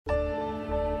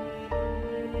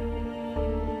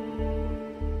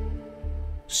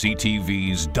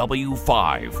CTV's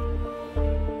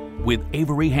W5 with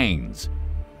Avery Haynes.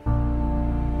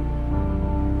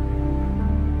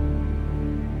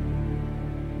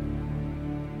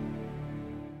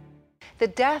 The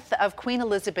death of Queen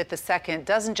Elizabeth II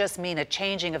doesn't just mean a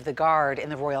changing of the guard in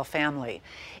the royal family.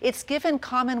 It's given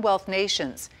Commonwealth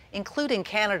nations, including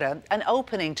Canada, an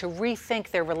opening to rethink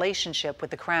their relationship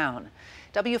with the Crown.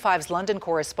 W5's London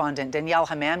correspondent Danielle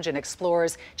Hamamdjian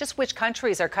explores just which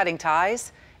countries are cutting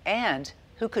ties and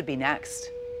who could be next.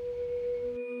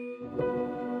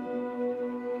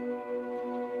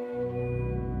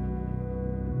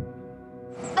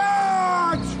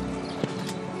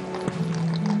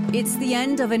 It's the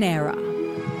end of an era.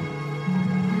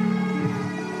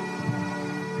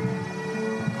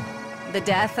 The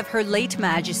death of Her late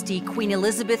Majesty Queen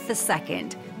Elizabeth II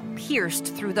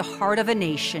pierced through the heart of a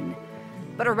nation.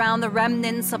 But around the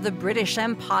remnants of the British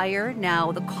Empire,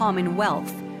 now the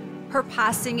Commonwealth, her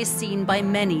passing is seen by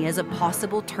many as a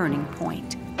possible turning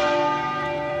point.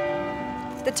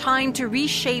 The time to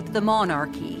reshape the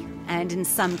monarchy and, in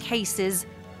some cases,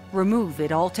 remove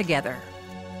it altogether.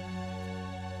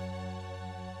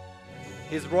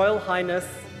 His Royal Highness,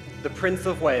 the Prince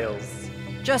of Wales.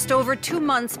 Just over 2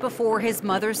 months before his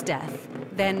mother's death,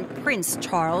 then Prince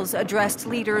Charles addressed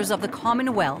leaders of the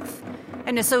Commonwealth,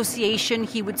 an association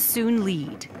he would soon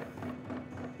lead.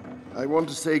 I want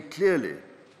to say clearly,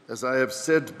 as I have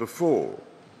said before,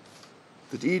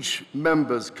 that each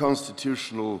member's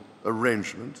constitutional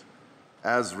arrangement,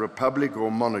 as republic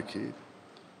or monarchy,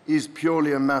 is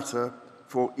purely a matter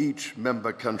for each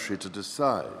member country to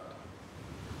decide.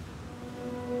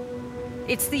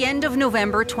 It's the end of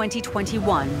November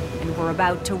 2021, and we're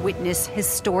about to witness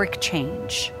historic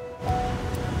change.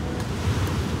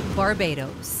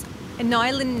 Barbados, an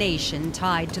island nation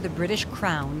tied to the British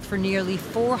Crown for nearly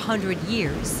 400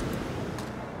 years,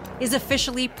 is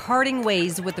officially parting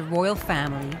ways with the royal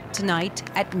family tonight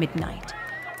at midnight.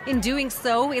 In doing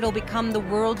so, it'll become the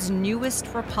world's newest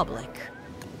republic.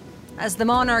 As the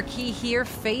monarchy here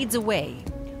fades away,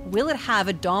 will it have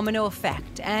a domino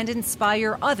effect and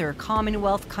inspire other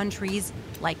Commonwealth countries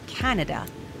like Canada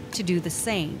to do the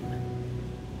same?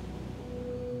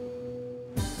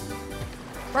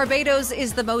 Barbados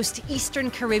is the most eastern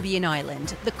Caribbean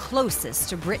island, the closest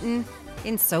to Britain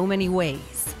in so many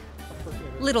ways.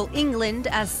 Little England,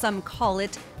 as some call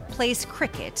it, plays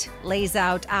cricket, lays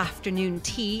out afternoon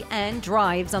tea, and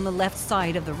drives on the left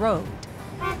side of the road.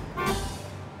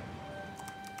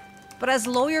 But as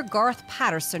lawyer Garth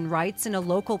Patterson writes in a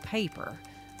local paper,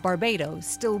 Barbados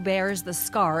still bears the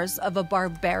scars of a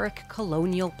barbaric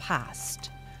colonial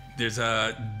past. There's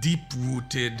a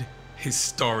deep-rooted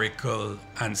historical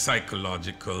and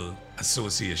psychological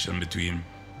association between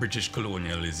British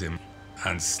colonialism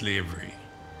and slavery.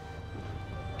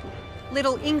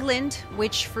 Little England,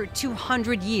 which for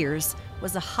 200 years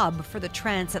was a hub for the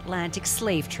transatlantic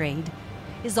slave trade,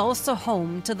 is also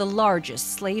home to the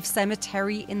largest slave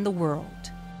cemetery in the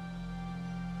world.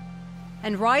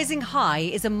 And rising high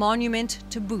is a monument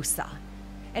to Busa,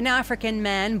 an African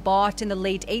man bought in the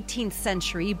late 18th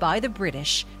century by the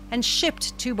British and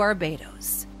shipped to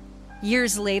Barbados.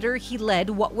 Years later, he led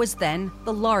what was then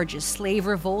the largest slave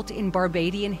revolt in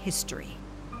Barbadian history.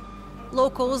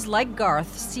 Locals like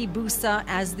Garth see Busa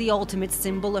as the ultimate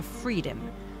symbol of freedom.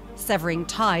 Severing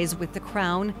ties with the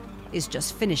crown is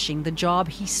just finishing the job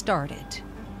he started.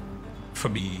 For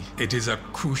me, it is a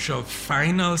crucial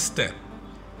final step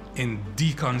in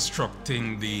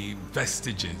deconstructing the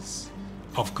vestiges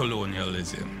of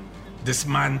colonialism,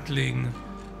 dismantling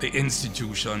the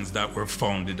institutions that were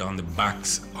founded on the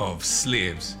backs of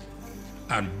slaves,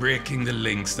 and breaking the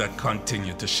links that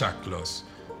continue to shackle us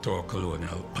to our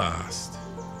colonial past.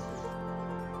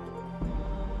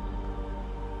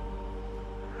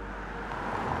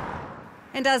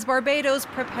 And as Barbados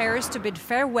prepares to bid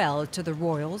farewell to the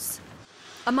royals,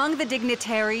 among the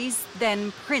dignitaries,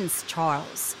 then Prince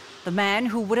Charles, the man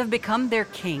who would have become their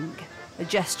king, a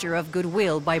gesture of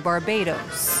goodwill by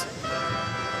Barbados.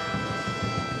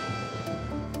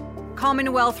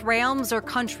 Commonwealth realms are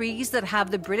countries that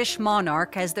have the British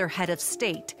monarch as their head of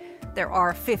state. There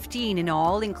are 15 in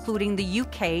all, including the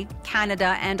UK,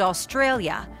 Canada, and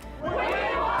Australia,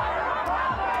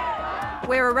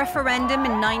 where a referendum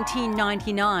in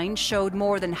 1999 showed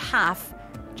more than half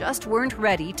just weren't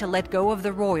ready to let go of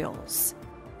the royals.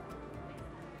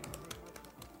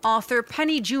 Author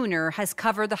Penny Junor has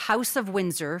covered the House of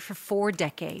Windsor for 4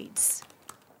 decades.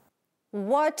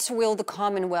 What will the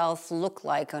Commonwealth look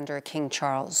like under King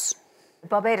Charles?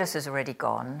 Barbados is already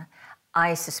gone.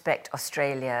 I suspect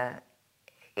Australia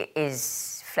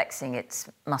is flexing its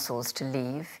muscles to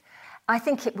leave. I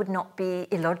think it would not be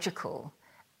illogical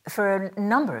for a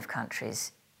number of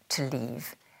countries to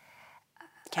leave.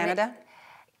 Canada?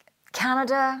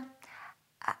 Canada,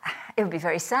 it would be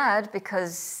very sad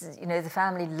because, you know, the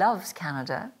family loves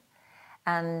Canada.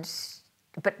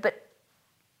 But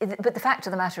the fact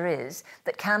of the matter is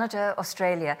that Canada,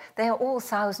 Australia, they are all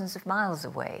thousands of miles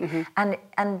away. Mm-hmm.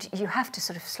 And you have to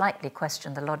sort of slightly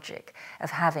question the logic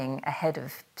of having a head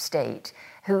of state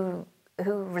who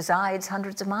resides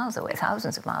hundreds of miles away,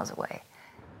 thousands of miles away.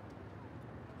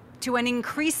 To an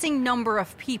increasing number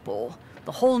of people,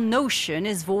 the whole notion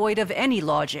is void of any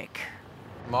logic.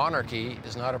 Monarchy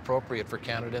is not appropriate for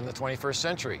Canada in the 21st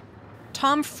century.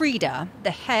 Tom Frieda,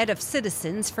 the head of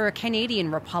Citizens for a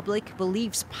Canadian Republic,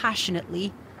 believes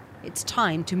passionately it's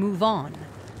time to move on.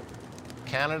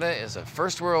 Canada is a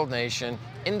first world nation,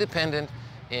 independent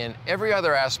in every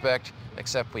other aspect,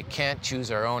 except we can't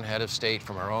choose our own head of state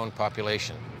from our own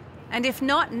population. And if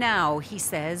not now, he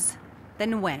says,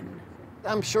 then when?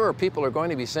 I'm sure people are going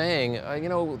to be saying, you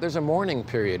know, there's a mourning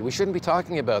period. We shouldn't be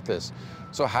talking about this.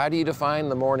 So how do you define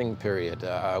the mourning period?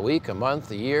 A week, a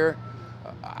month, a year?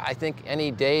 I think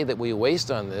any day that we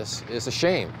waste on this is a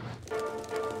shame.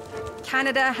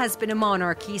 Canada has been a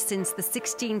monarchy since the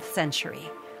 16th century.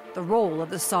 The role of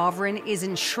the sovereign is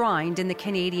enshrined in the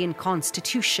Canadian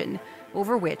Constitution,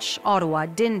 over which Ottawa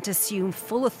didn't assume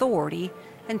full authority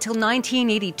until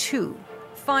 1982,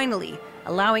 finally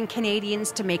allowing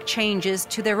Canadians to make changes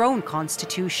to their own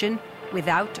constitution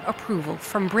without approval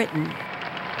from Britain.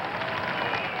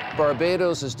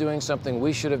 Barbados is doing something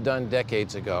we should have done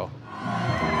decades ago.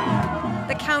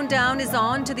 The countdown is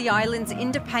on to the island's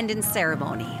independence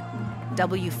ceremony.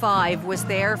 W5 was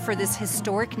there for this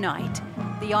historic night,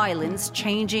 the island's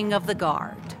changing of the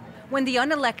guard, when the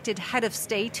unelected head of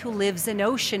state who lives an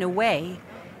ocean away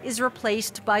is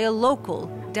replaced by a local,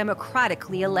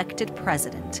 democratically elected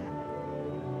president.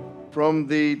 From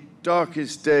the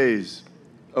darkest days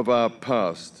of our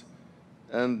past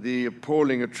and the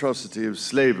appalling atrocity of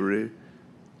slavery,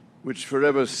 which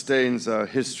forever stains our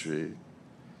history,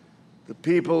 the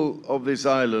people of this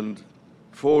island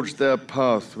forged their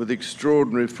path with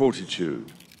extraordinary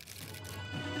fortitude.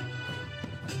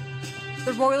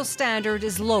 The royal standard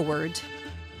is lowered,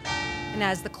 and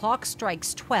as the clock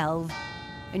strikes 12,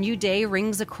 a new day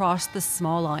rings across the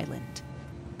small island.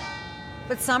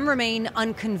 But some remain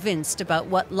unconvinced about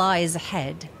what lies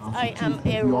ahead. I am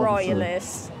a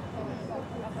royalist.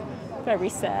 Very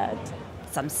sad.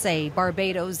 Some say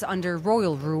Barbados under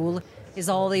royal rule is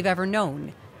all they've ever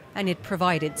known, and it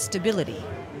provided stability.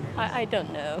 I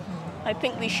don't know. I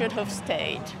think we should have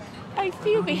stayed. I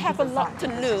feel we have a lot to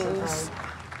lose.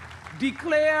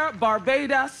 Declare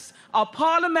Barbados a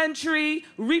parliamentary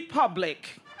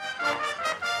republic.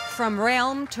 From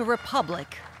realm to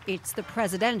republic, it's the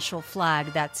presidential flag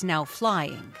that's now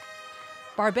flying.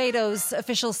 Barbados,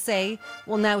 officials say,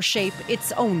 will now shape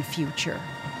its own future.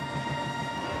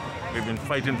 We've been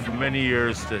fighting for many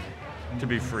years to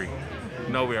be free.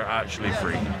 Now we are actually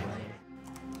free.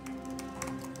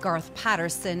 Garth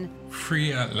Patterson,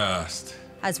 Free at last.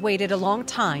 has waited a long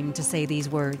time to say these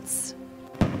words.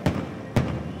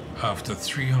 After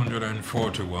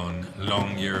 341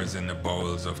 long years in the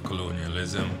bowels of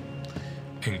colonialism,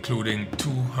 including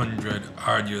 200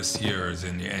 arduous years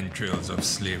in the entrails of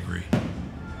slavery,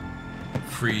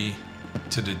 free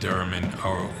to determine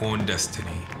our own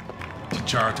destiny, to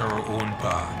chart our own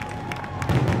path.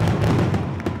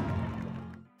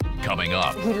 Coming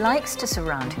up, He likes to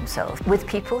surround himself with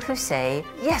people who say,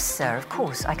 yes, sir, of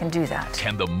course, I can do that.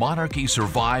 can the monarchy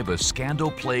survive a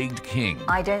scandal-plagued king?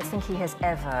 I don't think he has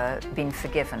ever been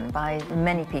forgiven by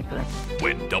many people.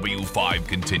 When W5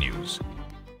 continues.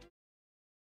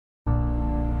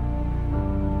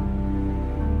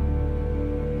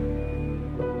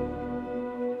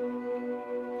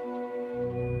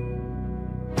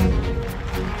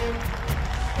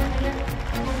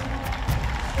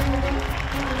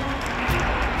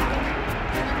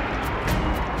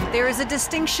 There is a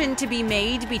distinction to be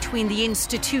made between the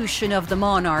institution of the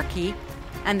monarchy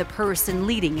and the person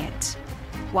leading it.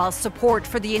 While support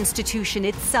for the institution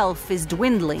itself is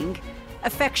dwindling,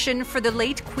 affection for the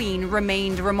late Queen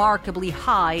remained remarkably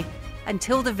high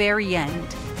until the very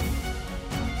end.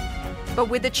 But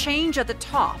with the change at the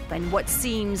top and what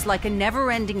seems like a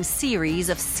never-ending series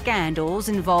of scandals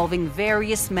involving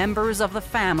various members of the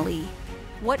family,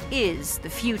 what is the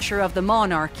future of the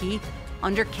monarchy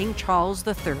under King Charles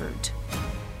III?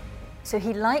 So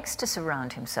he likes to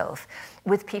surround himself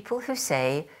with people who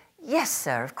say, yes,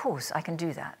 sir, of course, I can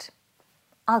do that.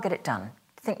 I'll get it done.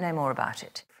 Think no more about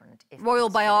it. Royal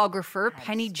biographer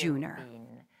Penny Junor.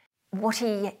 What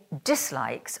he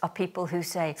dislikes are people who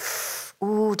say,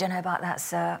 "Ooh, don't know about that,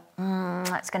 sir.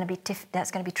 That's going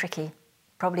to be tricky.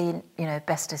 Probably,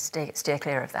 best to steer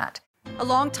clear of that." A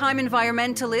longtime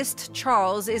environmentalist,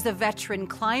 Charles is a veteran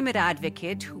climate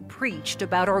advocate who preached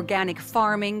about organic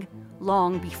farming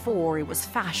long before it was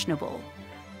fashionable.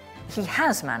 He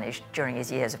has managed, during his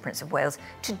years as Prince of Wales,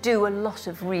 to do a lot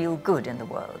of real good in the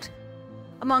world.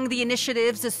 Among the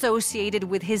initiatives associated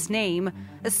with his name,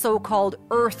 a so-called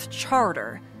Earth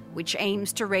Charter, which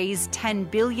aims to raise $10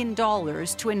 billion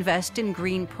to invest in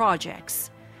green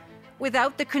projects.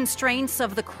 Without the constraints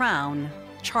of the crown,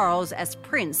 Charles, as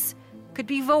prince, could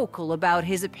be vocal about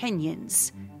his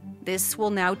opinions. This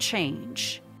will now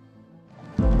change.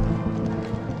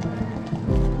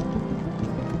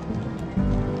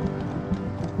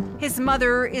 His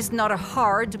mother is not a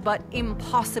hard but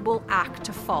impossible act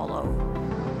to follow.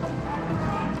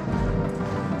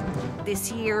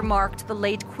 This year marked the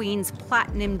late Queen's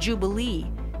Platinum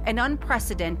Jubilee, an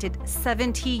unprecedented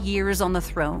 70 years on the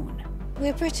throne.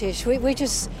 We're British. We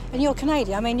just, and you're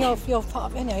Canadian. I mean, you're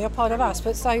part of, you're part of us.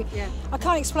 But so, yeah. I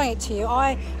can't explain it to you.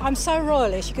 I'm so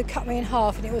royalist. You could cut me in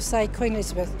half, and it would say Queen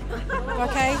Elizabeth.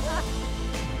 Okay.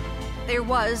 There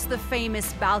was the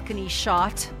famous balcony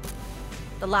shot.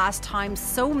 The last time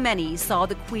so many saw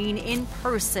the Queen in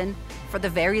person for the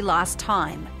very last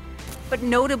time. But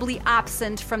notably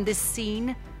absent from this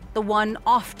scene, the one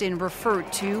often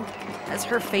referred to as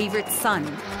her favorite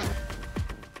son.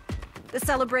 The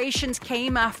celebrations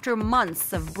came after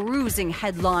months of bruising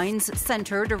headlines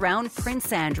centered around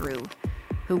Prince Andrew,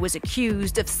 who was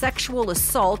accused of sexual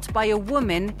assault by a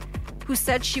woman who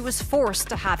said she was forced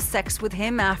to have sex with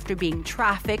him after being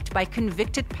trafficked by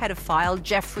convicted pedophile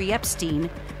Jeffrey Epstein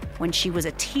when she was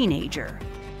a teenager.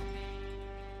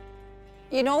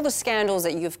 In all the scandals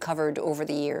that you've covered over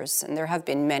the years, and there have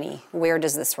been many, where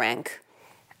does this rank?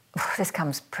 This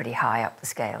comes pretty high up the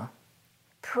scale.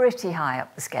 Pretty high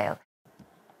up the scale.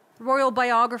 Royal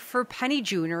biographer Penny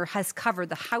Junor has covered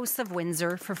the House of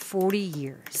Windsor for 40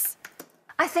 years.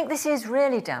 I think this is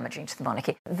really damaging to the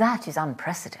monarchy. That is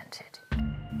unprecedented.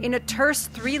 In a terse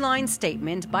 3-line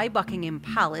statement by Buckingham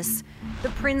Palace, the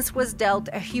prince was dealt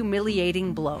a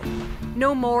humiliating blow.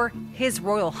 No more His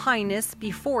Royal Highness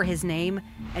before his name,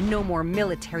 and no more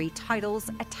military titles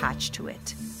attached to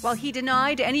it. While he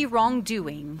denied any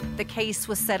wrongdoing, the case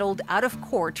was settled out of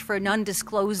court for an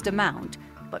undisclosed amount,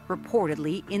 but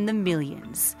reportedly in the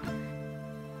millions.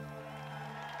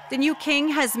 The new king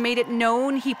has made it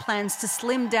known he plans to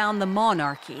slim down the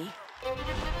monarchy.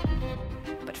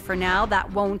 But for now,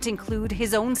 that won't include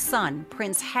his own son,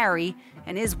 Prince Harry,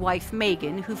 and his wife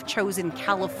Meghan, who've chosen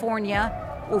California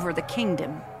over the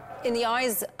kingdom. In the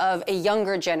eyes of a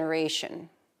younger generation,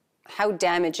 how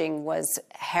damaging was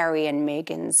Harry and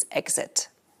Meghan's exit?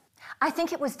 I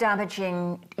think it was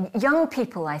damaging. Young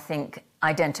people, I think,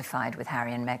 identified with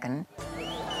Harry and Meghan.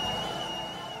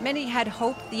 Many had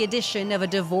hoped the addition of a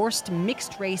divorced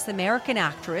mixed-race American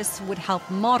actress would help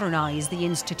modernize the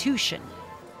institution.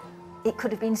 It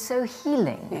could have been so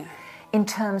healing in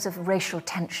terms of racial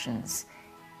tensions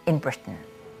in Britain.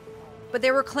 But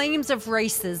there were claims of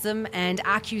racism and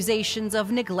accusations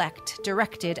of neglect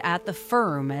directed at the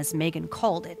firm, as Meghan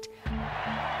called it.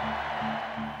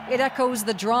 It echoes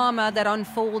the drama that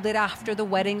unfolded after the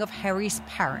wedding of Harry's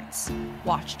parents,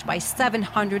 watched by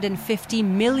 750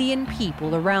 million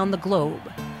people around the globe.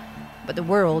 But the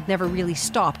world never really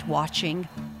stopped watching.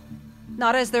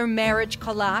 Not as their marriage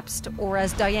collapsed or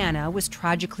as Diana was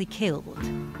tragically killed.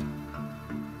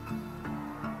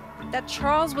 That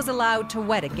Charles was allowed to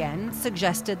wed again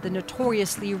suggested the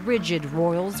notoriously rigid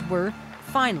royals were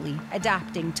finally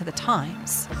adapting to the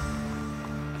times.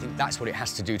 I think that's what it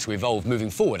has to do to evolve moving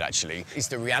forward, actually, is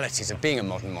the realities of being a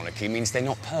modern monarchy means they're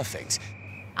not perfect.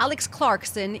 Alex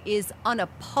Clarkson is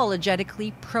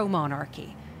unapologetically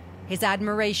pro-monarchy. His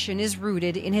admiration is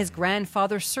rooted in his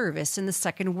grandfather's service in the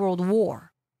Second World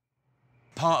War.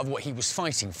 Part of what he was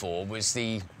fighting for was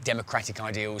the democratic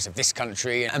ideals of this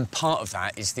country, and part of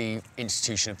that is the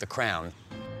institution of the crown.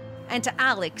 And to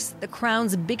Alex, the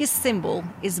crown's biggest symbol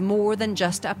is more than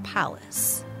just a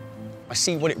palace. I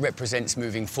see what it represents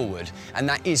moving forward, and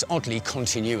that is, oddly,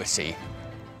 continuity.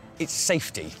 It's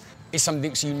safety. It's something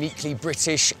that's uniquely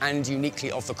British and uniquely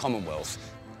of the Commonwealth.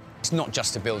 It's not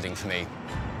just a building for me.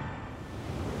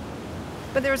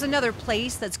 But there's another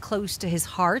place that's close to his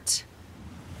heart.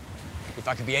 If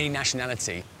I could be any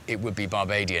nationality, it would be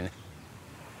Barbadian.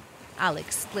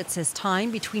 Alex splits his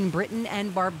time between Britain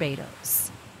and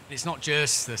Barbados. It's not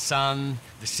just the sun,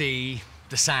 the sea,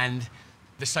 the sand.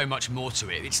 There's so much more to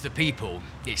it. It's the people,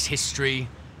 it's history,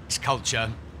 it's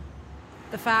culture.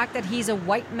 The fact that he's a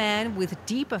white man with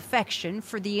deep affection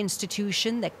for the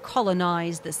institution that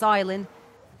colonized this island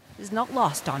is not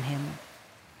lost on him.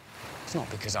 It's not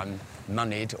because I'm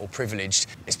moneyed or privileged,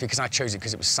 it's because I chose it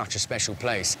because it was such a special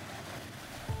place.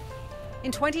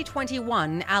 In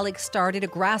 2021, Alex started a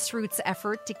grassroots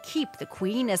effort to keep the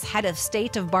Queen as head of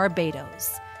state of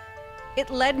Barbados. It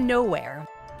led nowhere,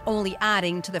 only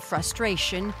adding to the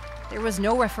frustration. There was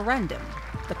no referendum.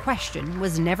 The question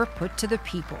was never put to the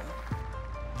people.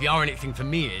 The ironic thing for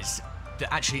me is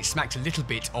that actually it smacked a little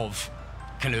bit of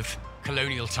kind of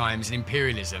colonial times and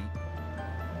imperialism.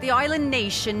 The island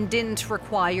nation didn't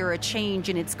require a change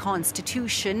in its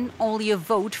constitution, only a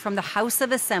vote from the House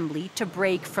of Assembly to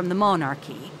break from the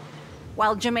monarchy.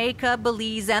 While Jamaica,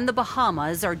 Belize, and the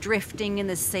Bahamas are drifting in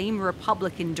the same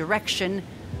Republican direction,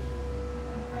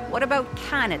 what about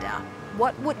Canada?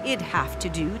 What would it have to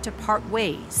do to part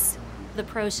ways? The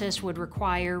process would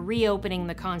require reopening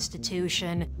the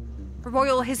Constitution.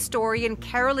 Royal historian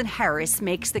Carolyn Harris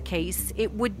makes the case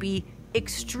it would be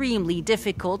extremely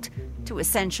difficult to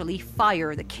essentially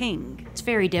fire the king. It's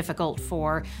very difficult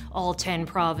for all 10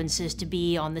 provinces to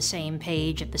be on the same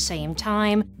page at the same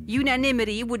time.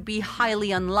 Unanimity would be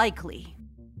highly unlikely.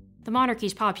 The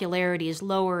monarchy's popularity is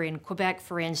lower in Quebec,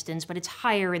 for instance, but it's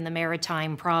higher in the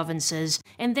maritime provinces.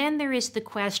 And then there is the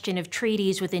question of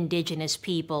treaties with Indigenous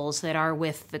peoples that are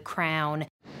with the Crown.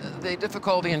 The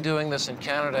difficulty in doing this in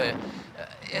Canada,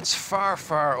 it's far,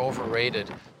 far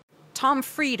overrated. Tom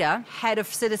Frieda, head of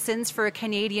Citizens for a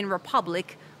Canadian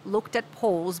Republic, looked at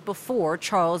polls before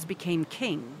Charles became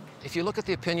king. If you look at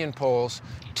the opinion polls,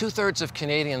 2/3 of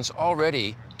Canadians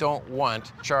already don't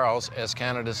want Charles as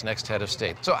Canada's next head of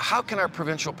state. So how can our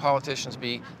provincial politicians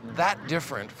be that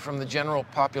different from the general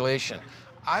population?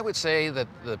 I would say that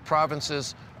the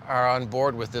provinces are on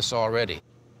board with this already.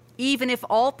 Even if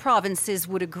all provinces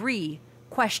would agree,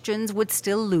 questions would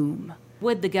still loom.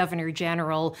 Would the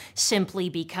Governor-General simply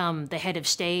become the head of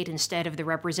state instead of the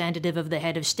representative of the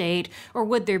head of state? Or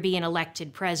would there be an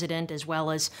elected president as well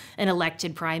as an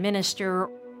elected prime minister?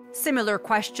 Similar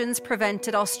questions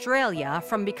prevented Australia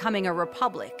from becoming a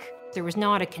republic. There was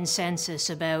not a consensus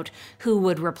about who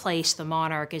would replace the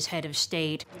monarch as head of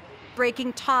state.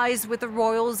 Breaking ties with the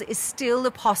royals is still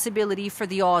a possibility for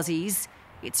the Aussies.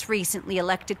 Its recently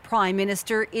elected prime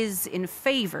minister is in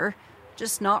favour,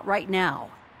 just not right now.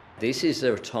 This is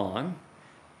a time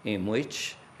in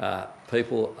which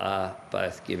people are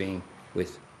both giving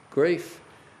with grief,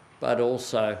 but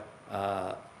also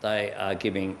they are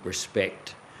giving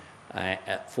respect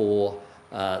for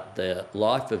the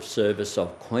life of service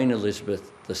of Queen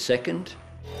Elizabeth II.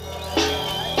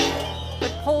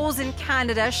 But polls in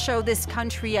Canada show this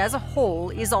country as a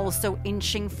whole is also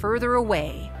inching further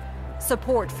away.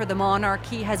 Support for the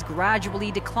monarchy has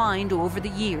gradually declined over the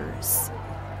years.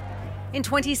 In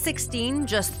 2016,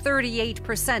 just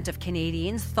 38% of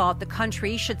Canadians thought the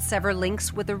country should sever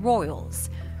links with the royals.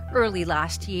 Early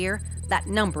last year, that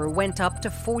number went up to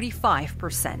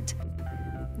 45%.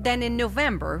 Then in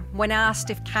November, when asked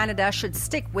if Canada should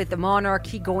stick with the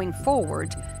monarchy going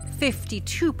forward,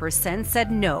 52%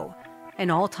 said no,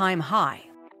 an all-time high.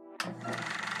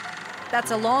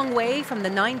 That's a long way from the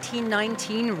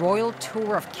 1919 Royal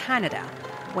Tour of Canada,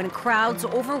 when crowds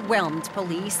overwhelmed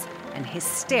police and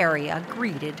hysteria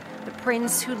greeted the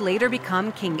prince who'd later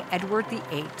become King Edward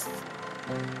VIII.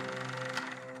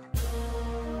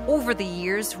 Over the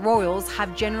years, royals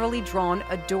have generally drawn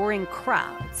adoring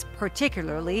crowds,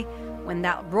 particularly when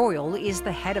that royal is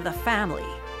the head of the family.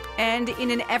 And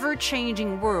in an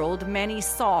ever-changing world, many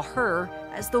saw her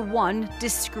as the one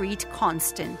discreet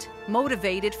constant,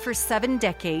 motivated for 7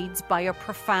 decades by a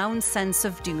profound sense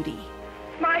of duty.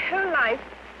 My whole life,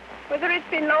 whether it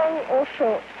be long or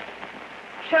short,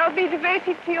 shall be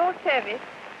devoted to your service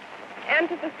and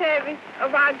to the service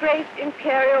of our great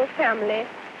imperial family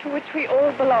to which we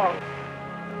all belong.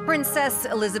 Princess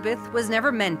Elizabeth was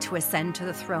never meant to ascend to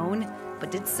the throne,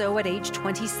 but did so at age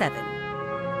 27.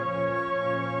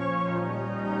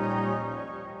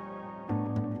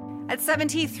 At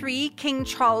 73, King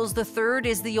Charles III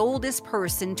is the oldest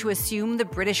person to assume the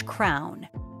British crown,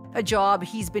 a job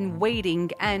he's been waiting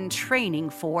and training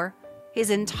for his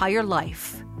entire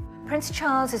life. Prince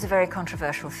Charles is a very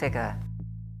controversial figure.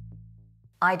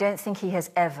 I don't think he has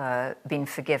ever been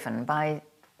forgiven by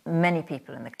many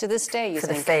people in the to this day, for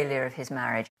the failure of his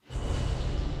marriage.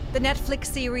 The Netflix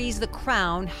series The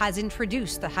Crown has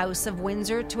introduced the House of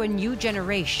Windsor to a new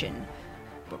generation,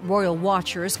 but royal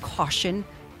watchers caution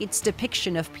its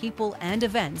depiction of people and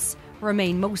events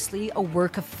remain mostly a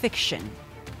work of fiction.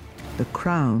 The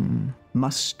crown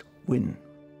must win.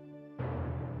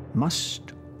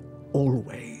 Must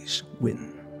always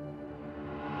win.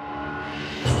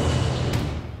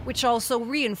 which also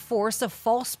reinforce a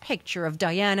false picture of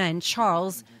Diana and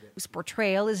Charles, whose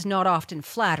portrayal is not often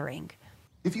flattering.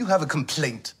 If you have a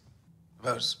complaint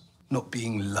about not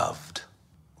being loved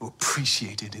or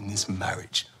appreciated in this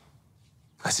marriage,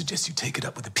 I suggest you take it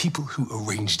up with the people who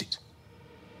arranged it.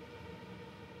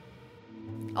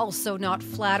 Also not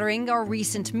flattering are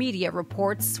recent media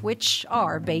reports, which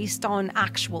are based on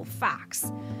actual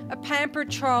facts. A pampered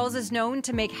Charles is known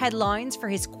to make headlines for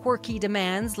his quirky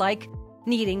demands, like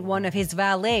needing one of his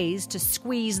valets to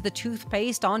squeeze the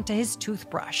toothpaste onto his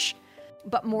toothbrush.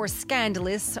 But more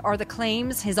scandalous are the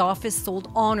claims his office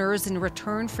sold honors in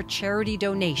return for charity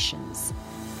donations.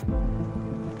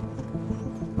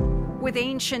 With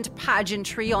ancient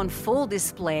pageantry on full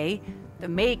display, the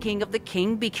making of the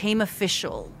king became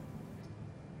official.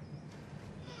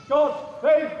 God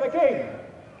save the king!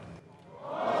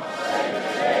 God save the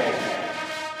king!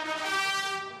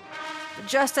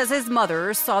 Just as his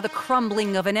mother saw the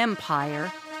crumbling of an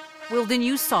empire, will the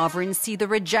new sovereign see the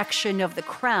rejection of the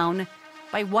crown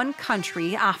by one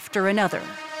country after another?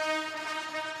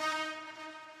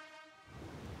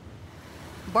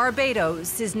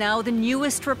 Barbados is now the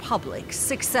newest republic,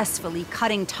 successfully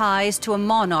cutting ties to a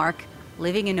monarch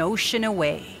living an ocean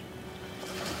away.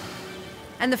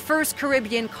 And the first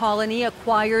Caribbean colony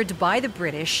acquired by the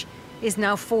British is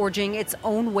now forging its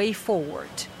own way forward,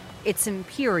 its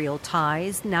imperial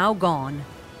ties now gone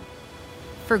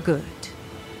for good.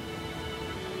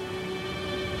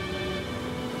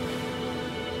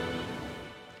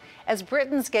 As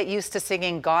Britons get used to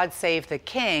singing God Save the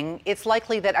King, it's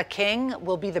likely that a king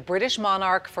will be the British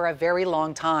monarch for a very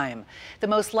long time. The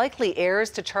most likely heirs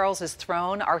to Charles's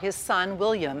throne are his son,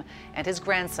 William, and his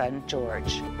grandson,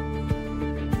 George.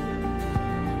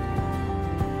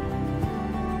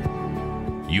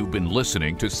 You've been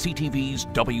listening to CTV's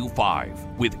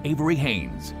W5 with Avery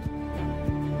Haynes.